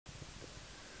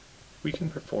We can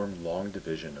perform long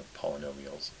division of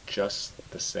polynomials just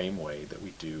the same way that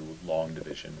we do long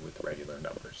division with regular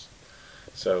numbers.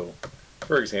 So,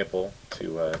 for example,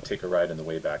 to take a ride in the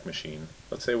Wayback Machine,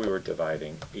 let's say we were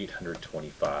dividing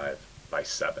 825 by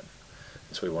 7.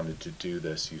 And so we wanted to do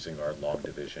this using our long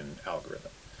division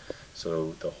algorithm.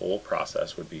 So the whole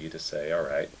process would be to say, all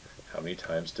right, how many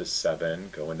times does 7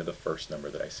 go into the first number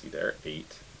that I see there,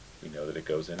 8? We know that it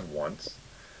goes in once.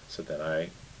 So then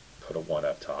I put a 1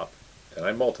 up top. Then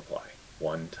I multiply.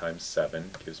 1 times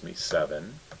 7 gives me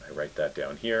 7. I write that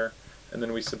down here. And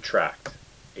then we subtract.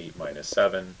 8 minus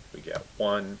 7, we get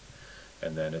 1.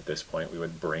 And then at this point we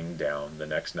would bring down the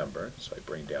next number. So I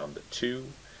bring down the 2.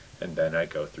 And then I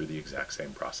go through the exact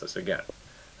same process again.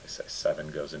 I say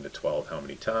 7 goes into 12 how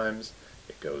many times?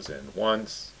 It goes in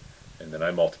once. And then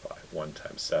I multiply. 1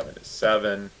 times 7 is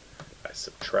 7. I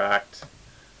subtract.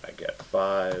 I get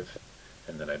 5.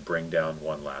 And then I bring down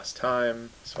one last time,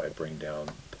 so I bring down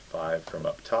the 5 from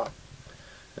up top.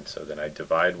 And so then I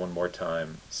divide one more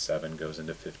time, 7 goes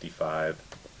into 55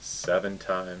 7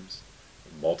 times,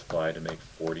 we multiply to make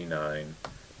 49,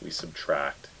 we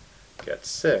subtract, get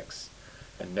 6,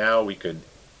 and now we could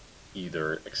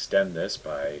either extend this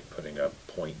by putting a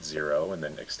 0.0 and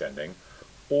then extending,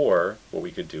 or what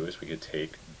we could do is we could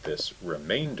take this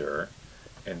remainder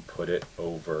and put it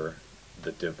over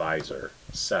the divisor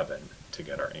 7 to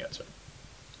get our answer.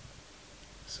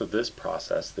 So this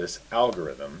process, this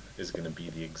algorithm, is going to be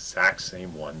the exact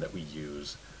same one that we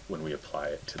use when we apply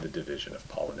it to the division of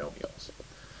polynomials.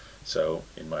 So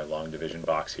in my long division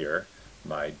box here,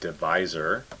 my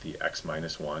divisor, the x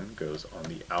minus 1, goes on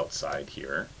the outside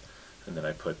here, and then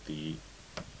I put the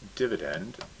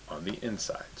dividend on the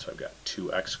inside. So I've got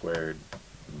 2x squared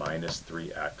minus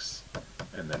 3x,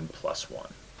 and then plus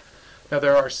 1. Now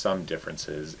there are some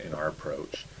differences in our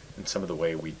approach and some of the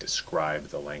way we describe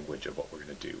the language of what we're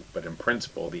going to do, but in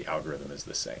principle the algorithm is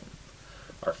the same.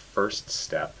 Our first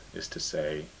step is to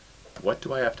say, what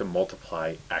do I have to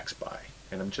multiply x by?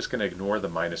 And I'm just going to ignore the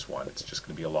minus 1, it's just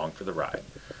going to be along for the ride.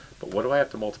 But what do I have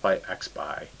to multiply x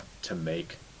by to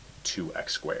make 2x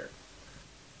squared?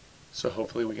 So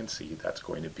hopefully we can see that's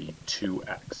going to be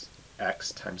 2x.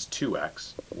 X times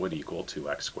 2x would equal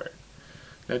 2x squared.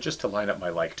 Now just to line up my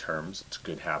like terms, it's a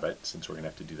good habit since we're going to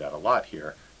have to do that a lot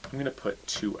here, I'm going to put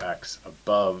 2x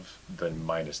above the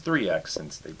minus 3x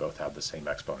since they both have the same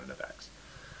exponent of x.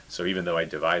 So even though I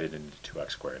divided into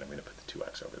 2x squared, I'm going to put the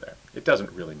 2x over there. It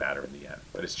doesn't really matter in the end,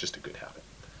 but it's just a good habit.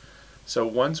 So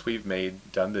once we've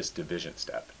done this division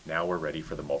step, now we're ready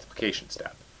for the multiplication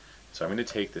step. So I'm going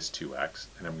to take this 2x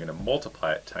and I'm going to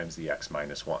multiply it times the x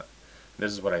minus 1. And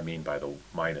this is what I mean by the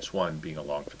minus 1 being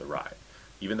along for the ride.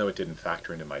 Even though it didn't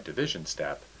factor into my division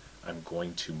step, I'm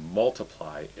going to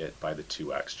multiply it by the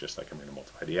 2x just like I'm going to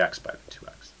multiply the x by the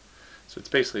 2x. So it's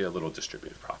basically a little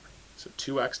distributive property. So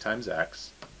 2x times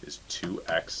x is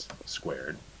 2x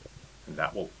squared, and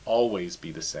that will always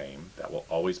be the same. That will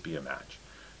always be a match.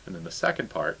 And then the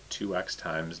second part, 2x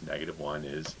times negative 1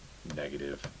 is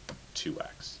negative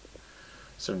 2x.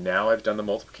 So now I've done the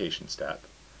multiplication step,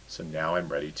 so now I'm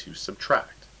ready to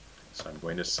subtract. So I'm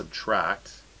going to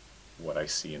subtract what I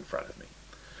see in front of me.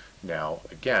 Now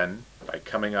again, by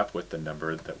coming up with the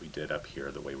number that we did up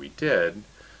here the way we did,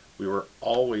 we were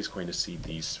always going to see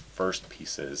these first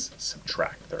pieces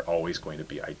subtract. They're always going to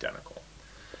be identical.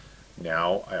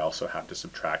 Now I also have to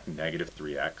subtract negative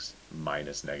 3x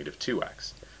minus negative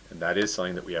 2x. And that is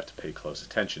something that we have to pay close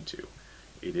attention to.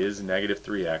 It is negative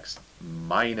 3x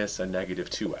minus a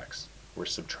negative 2x. We're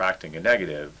subtracting a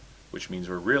negative, which means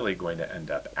we're really going to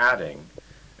end up adding.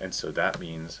 And so that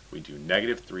means we do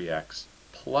negative 3x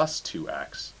plus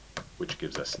 2x, which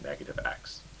gives us negative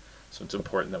x. So it's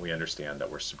important that we understand that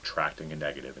we're subtracting a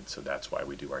negative, and so that's why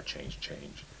we do our change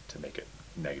to make it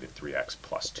negative 3x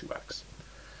plus 2x.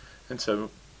 And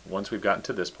so once we've gotten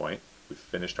to this point, we've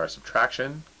finished our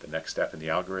subtraction. The next step in the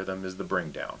algorithm is the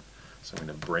bring down. So I'm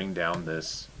going to bring down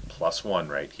this plus 1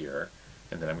 right here,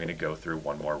 and then I'm going to go through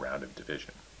one more round of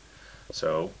division.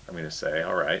 So I'm going to say,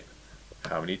 all right,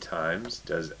 how many times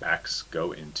does x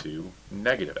go into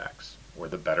negative x? Or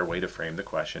the better way to frame the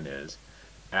question is,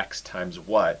 x times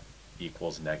what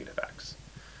equals negative x?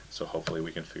 So hopefully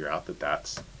we can figure out that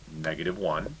that's negative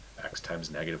 1. X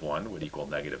times negative 1 would equal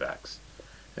negative x.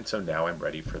 And so now I'm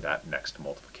ready for that next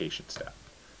multiplication step.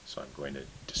 So I'm going to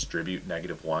distribute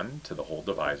negative 1 to the whole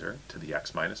divisor, to the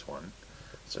x minus 1.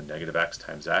 So negative x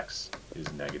times x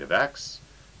is negative x.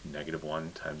 Negative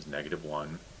 1 times negative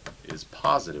 1 is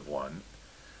positive 1.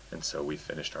 And so we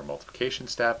finished our multiplication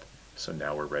step. So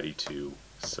now we're ready to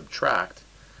subtract.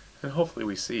 And hopefully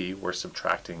we see we're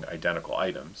subtracting identical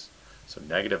items. So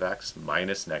negative x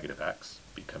minus negative x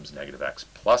becomes negative x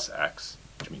plus x,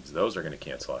 which means those are going to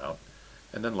cancel out.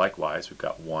 And then likewise, we've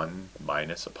got 1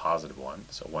 minus a positive 1,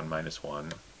 so 1 minus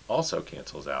 1 also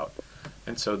cancels out.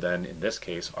 And so then, in this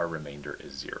case, our remainder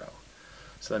is 0.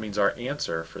 So that means our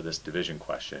answer for this division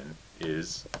question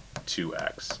is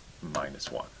 2x minus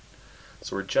 1.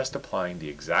 So we're just applying the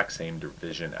exact same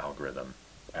division algorithm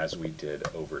as we did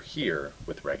over here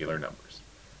with regular numbers.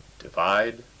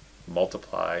 Divide,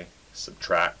 multiply,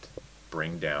 subtract,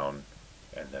 bring down,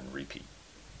 and then repeat.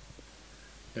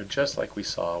 Just like we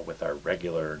saw with our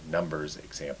regular numbers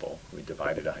example, we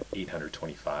divided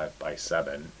 825 by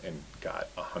 7 and got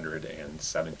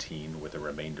 117 with a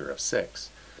remainder of 6.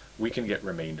 We can get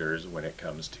remainders when it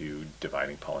comes to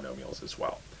dividing polynomials as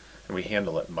well. And we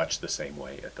handle it much the same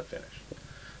way at the finish.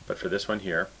 But for this one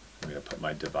here, I'm going to put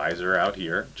my divisor out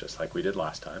here, just like we did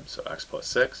last time, so x plus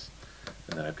 6.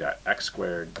 And then I've got x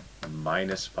squared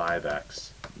minus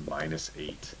 5x minus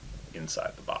 8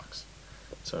 inside the box.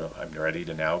 So I'm ready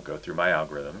to now go through my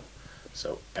algorithm.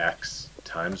 So x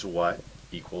times what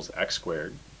equals x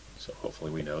squared. So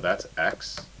hopefully we know that's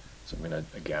x. So I'm going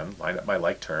to, again, line up my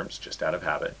like terms just out of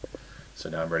habit. So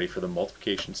now I'm ready for the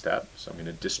multiplication step. So I'm going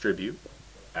to distribute.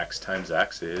 X times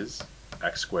x is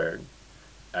x squared.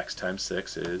 X times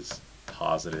 6 is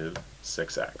positive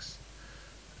 6x.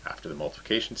 After the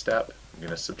multiplication step, I'm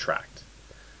going to subtract.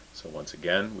 So once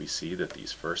again, we see that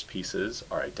these first pieces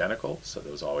are identical, so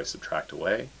those always subtract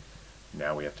away.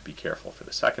 Now we have to be careful for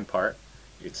the second part.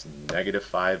 It's negative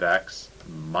 5x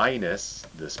minus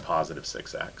this positive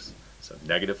 6x. So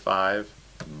negative 5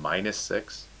 minus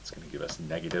 6, it's going to give us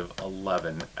negative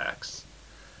 11x.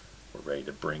 We're ready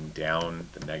to bring down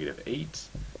the negative 8,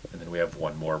 and then we have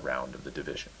one more round of the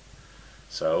division.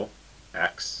 So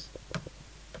x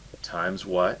times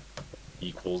what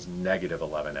equals negative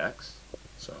 11x.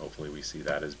 So hopefully we see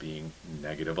that as being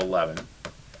negative 11.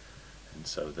 And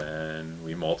so then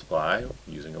we multiply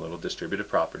using a little distributive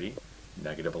property.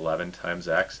 Negative 11 times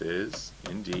x is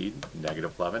indeed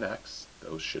negative 11x.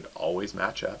 Those should always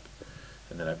match up.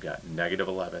 And then I've got negative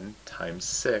 11 times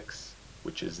 6,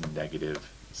 which is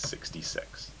negative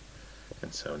 66.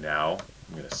 And so now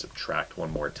I'm going to subtract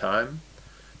one more time.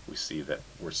 We see that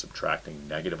we're subtracting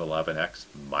negative 11x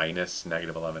minus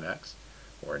negative 11x,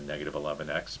 or negative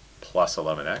 11x plus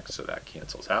 11x, so that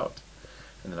cancels out.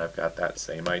 And then I've got that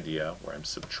same idea where I'm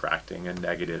subtracting a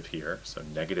negative here, so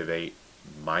negative 8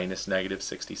 minus negative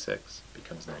 66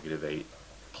 becomes negative 8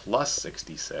 plus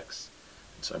 66,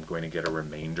 and so I'm going to get a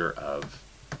remainder of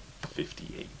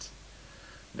 58.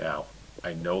 Now,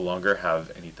 I no longer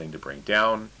have anything to bring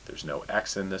down. There's no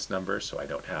x in this number, so I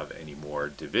don't have any more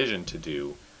division to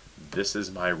do. This is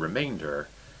my remainder,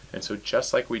 and so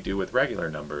just like we do with regular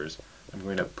numbers, I'm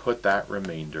going to put that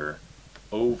remainder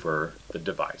over the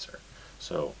divisor.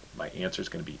 So my answer is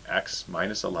going to be x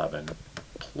minus 11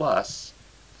 plus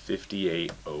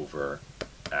 58 over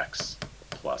x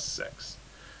plus 6.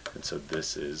 And so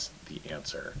this is the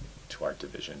answer to our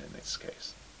division in this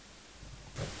case.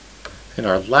 In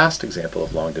our last example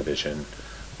of long division,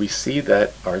 we see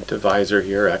that our divisor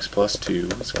here, x plus 2,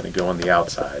 is going to go on the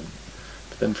outside.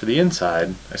 But then for the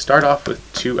inside, I start off with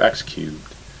 2x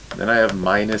cubed. Then I have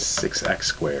minus 6x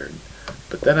squared.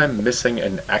 But then I'm missing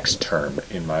an x term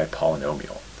in my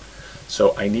polynomial.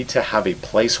 So I need to have a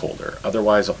placeholder.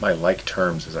 Otherwise, my like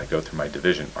terms as I go through my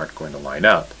division aren't going to line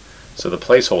up. So the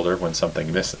placeholder when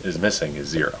something is missing is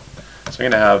 0. So I'm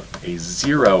going to have a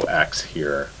 0x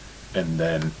here and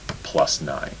then plus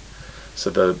 9. So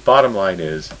the bottom line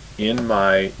is, in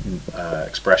my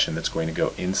expression that's going to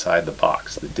go inside the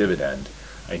box, the dividend,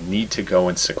 I need to go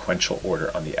in sequential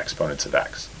order on the exponents of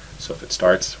x. So if it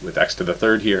starts with x to the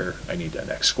third here, I need an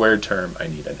x squared term, I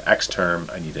need an x term,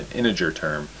 I need an integer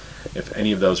term. If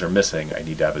any of those are missing, I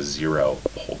need to have a 0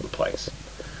 hold the place.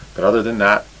 But other than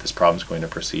that, this problem is going to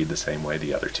proceed the same way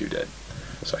the other two did.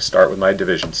 So I start with my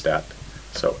division step.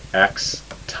 So x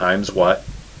times what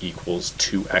equals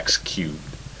 2x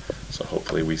cubed. So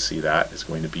hopefully we see that is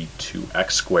going to be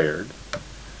 2x squared.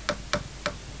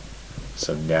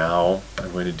 So now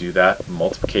I'm going to do that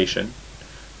multiplication.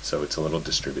 So it's a little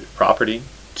distributive property.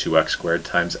 2x squared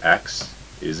times x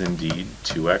is indeed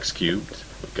 2x cubed.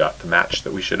 We've got the match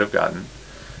that we should have gotten.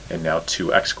 And now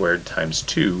 2x squared times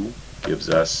 2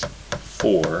 gives us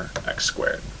 4x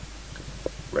squared.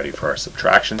 Ready for our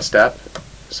subtraction step.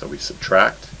 So we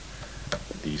subtract.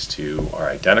 These two are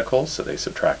identical, so they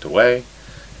subtract away.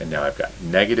 And now I've got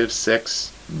negative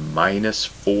 6 minus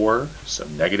 4. So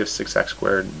negative 6x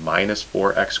squared minus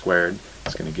 4x squared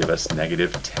is going to give us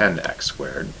negative 10x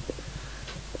squared.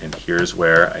 And here's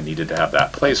where I needed to have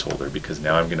that placeholder, because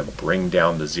now I'm going to bring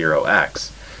down the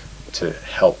 0x. to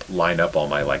help line up all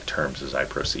my like terms as I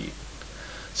proceed.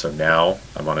 So now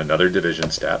I'm on another division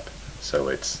step. So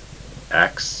it's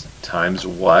x times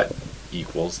what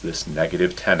equals this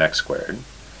negative 10x squared.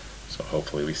 So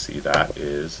hopefully we see that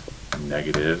is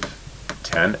negative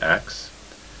 10x.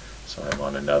 So I'm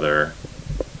on another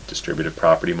distributive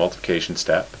property multiplication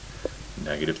step.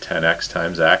 Negative 10x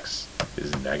times x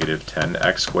is negative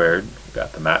 10x squared. We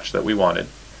got the match that we wanted.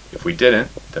 If we didn't,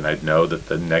 then I'd know that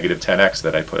the negative 10x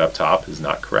that I put up top is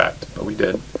not correct, but we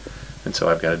did. And so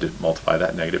I've got to multiply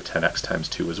that negative 10x times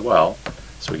 2 as well,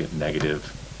 so we get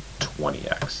negative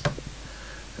 20x.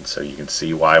 And so you can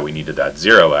see why we needed that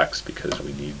 0x, because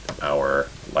we need our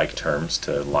like terms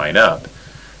to line up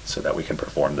so that we can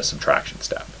perform the subtraction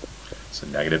step. So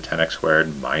negative 10x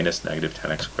squared minus negative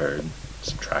 10x squared,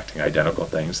 subtracting identical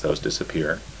things, those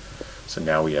disappear. So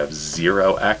now we have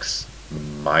 0x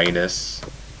minus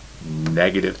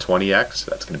negative 20x,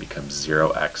 so that's going to become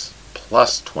 0x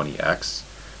plus 20x.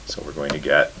 So we're going to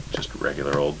get just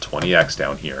regular old 20x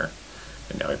down here.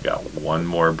 And now we've got one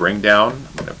more bring down.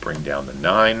 I'm going to bring down the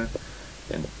 9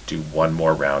 and do one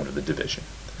more round of the division.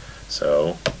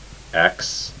 So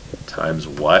x times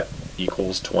what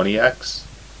equals 20x?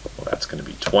 Well, that's going to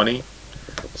be 20.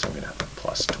 So I'm going to have a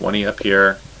plus 20 up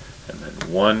here. And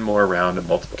then one more round of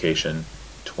multiplication.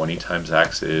 20 times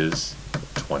x is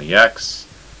 20x.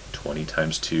 20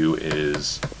 times 2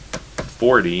 is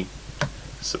 40.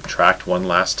 Subtract one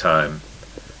last time.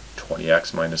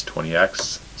 20x minus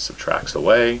 20x subtracts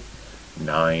away.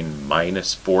 9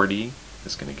 minus 40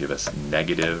 is going to give us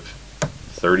negative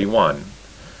 31.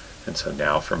 And so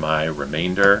now for my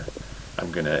remainder, I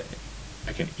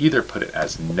can either put it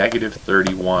as negative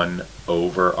 31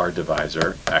 over our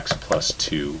divisor, x plus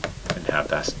 2, and have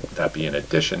that be an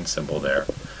addition symbol there.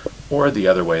 Or the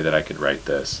other way that I could write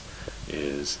this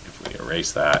is, if we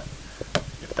erase that,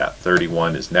 if that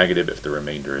 31 is negative, if the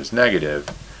remainder is negative,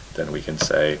 then we can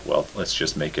say, well, let's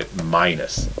just make it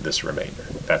minus this remainder.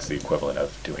 That's the equivalent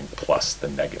of doing plus the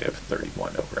negative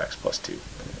 31 over x plus 2.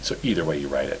 So either way you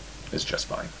write it is just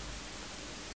fine.